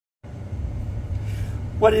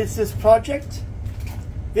What is this project?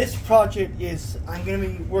 This project is, I'm going to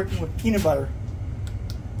be working with peanut butter.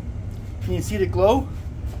 Can you see the glow?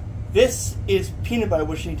 This is peanut butter,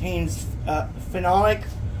 which contains phenolic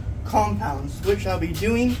compounds. Which I'll be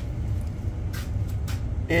doing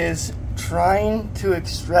is trying to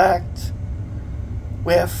extract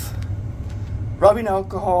with rubbing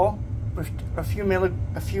alcohol with a few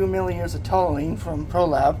milliliters of toluene from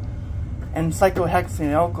ProLab and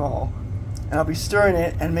cyclohexane alcohol, and I'll be stirring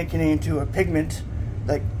it and making it into a pigment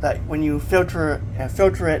that when you filter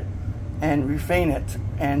it and refine it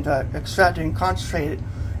and extract it and concentrate it,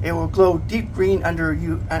 it will glow deep green under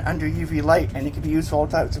UV light, and it can be used for all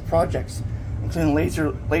types of projects, including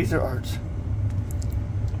laser art.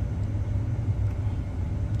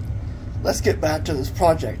 Let's get back to this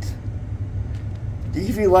project. The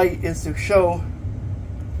UV light is to show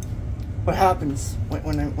what happens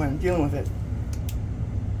when I'm dealing with it.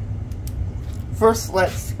 First,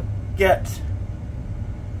 let's get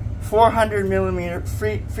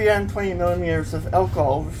 320 millimeters of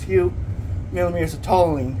alcohol with a few millimeters of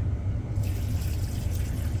toluene.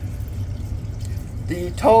 The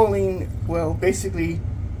toluene will basically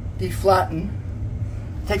deflatten,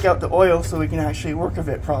 take out the oil so we can actually work with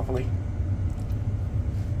it properly.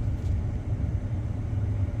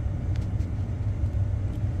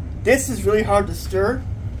 This is really hard to stir,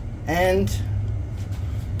 and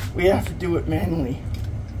we have to do it manually.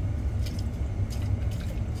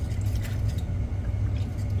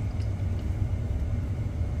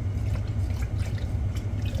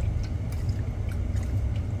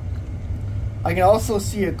 I can also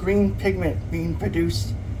see a green pigment being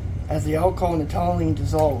produced as the alcohol and the toluene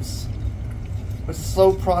dissolves. It's a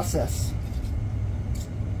slow process.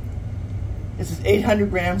 This is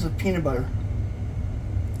 800 grams of peanut butter.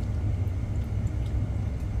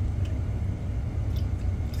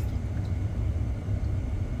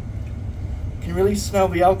 You can really smell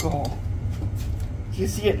the alcohol. Do you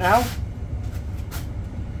see it now?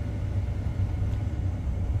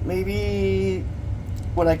 Maybe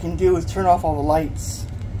what I can do is turn off all the lights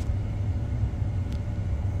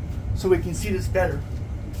so we can see this better.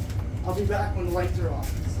 I'll be back when the lights are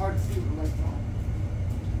off. It's hard to see with the lights on.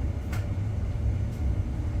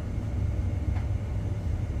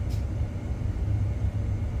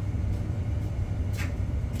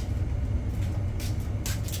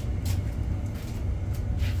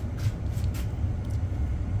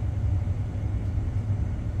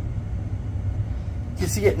 You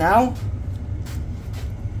see it now?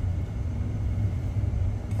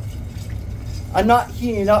 I'm not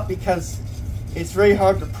heating it up because it's very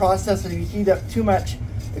hard to process, and if you heat up too much,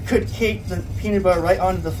 it could cake the peanut butter right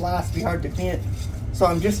onto the flask, be hard to clean it. So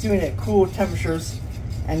I'm just doing it at cool temperatures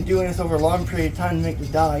and doing this over a long period of time to make the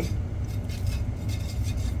dye.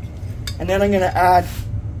 And then I'm going to add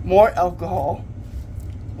more alcohol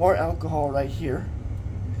right here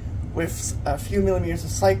with a few millimeters of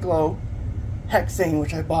Cyclohexane,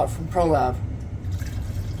 which I bought from ProLab.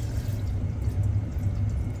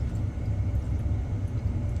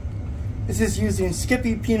 This is using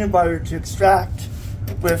Skippy peanut butter to extract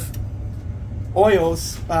with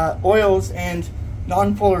oils and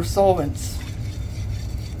non-polar solvents.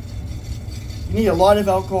 You need a lot of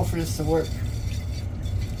alcohol for this to work.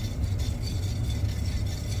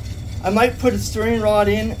 I might put a stirring rod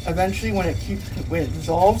in eventually when it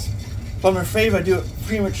dissolves, but I'm afraid if I do it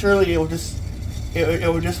prematurely, it will just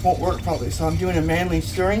won't work properly. So I'm doing a manually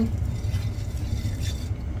stirring.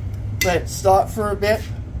 Let it stop for a bit.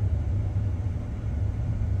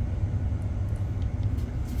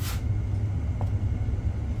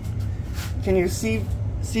 Can you see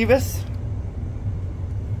this?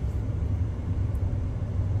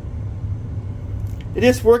 It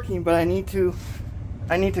is working, but I need to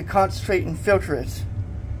concentrate and filter it.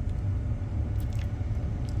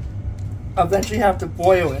 I'll eventually have to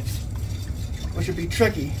boil it, which would be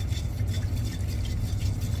tricky.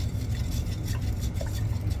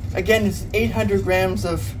 Again, it's 800 grams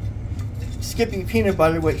of Skippy peanut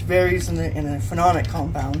butter, which varies in the phenolic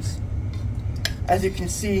compounds. As you can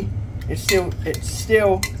see, it's still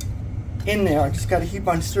in there. I just got to keep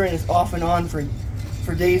on stirring this off and on for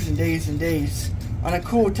days and days and days on a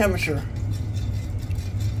cool temperature.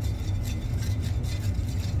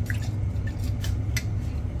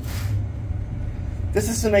 This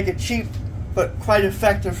is to make a cheap but quite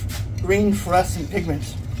effective green fluorescent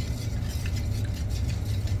pigment.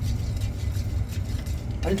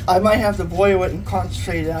 And I might have to boil it and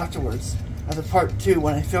concentrate it afterwards as a part 2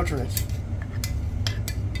 when I filter it.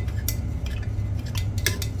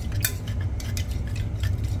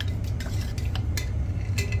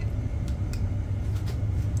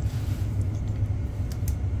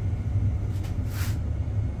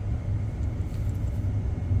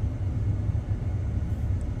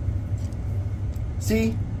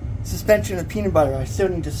 See? Suspension of peanut butter. I still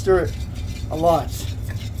need to stir it a lot.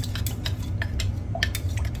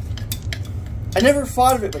 I never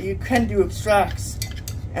thought of it, but you can do extracts.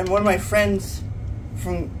 And one of my friends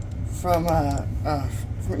from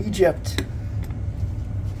Egypt,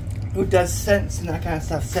 who does scents and that kind of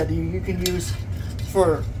stuff, said you can use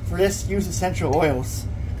for this, use essential oils.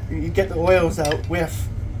 You get the oils out with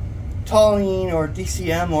toluene or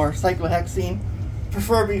DCM or cyclohexane,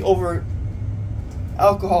 preferably over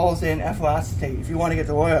alcohols and ethyl acetate if you want to get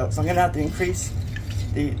the oil out. So I'm going to have to increase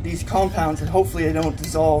these compounds, and hopefully they don't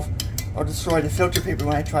dissolve or destroy the filter paper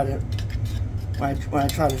when I try to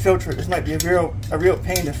filter it. This might be a real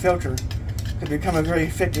pain to filter. It could become a very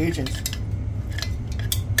thick agent.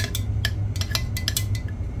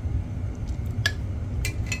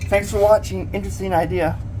 Thanks for watching. Interesting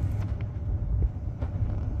idea.